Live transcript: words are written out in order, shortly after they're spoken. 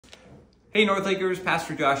Hey North Lakers,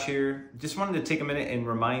 Pastor Josh here. Just wanted to take a minute and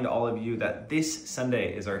remind all of you that this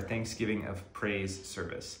Sunday is our Thanksgiving of Praise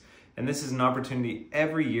service. And this is an opportunity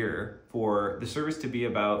every year for the service to be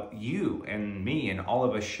about you and me and all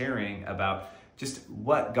of us sharing about just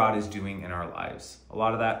what God is doing in our lives. A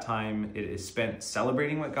lot of that time it is spent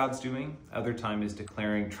celebrating what God's doing. Other time is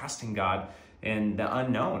declaring, trusting God and the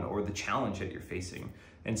unknown or the challenge that you're facing.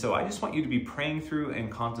 And so I just want you to be praying through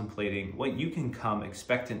and contemplating what you can come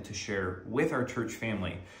expectant to share with our church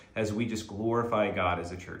family as we just glorify God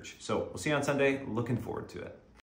as a church. So we'll see you on Sunday. Looking forward to it.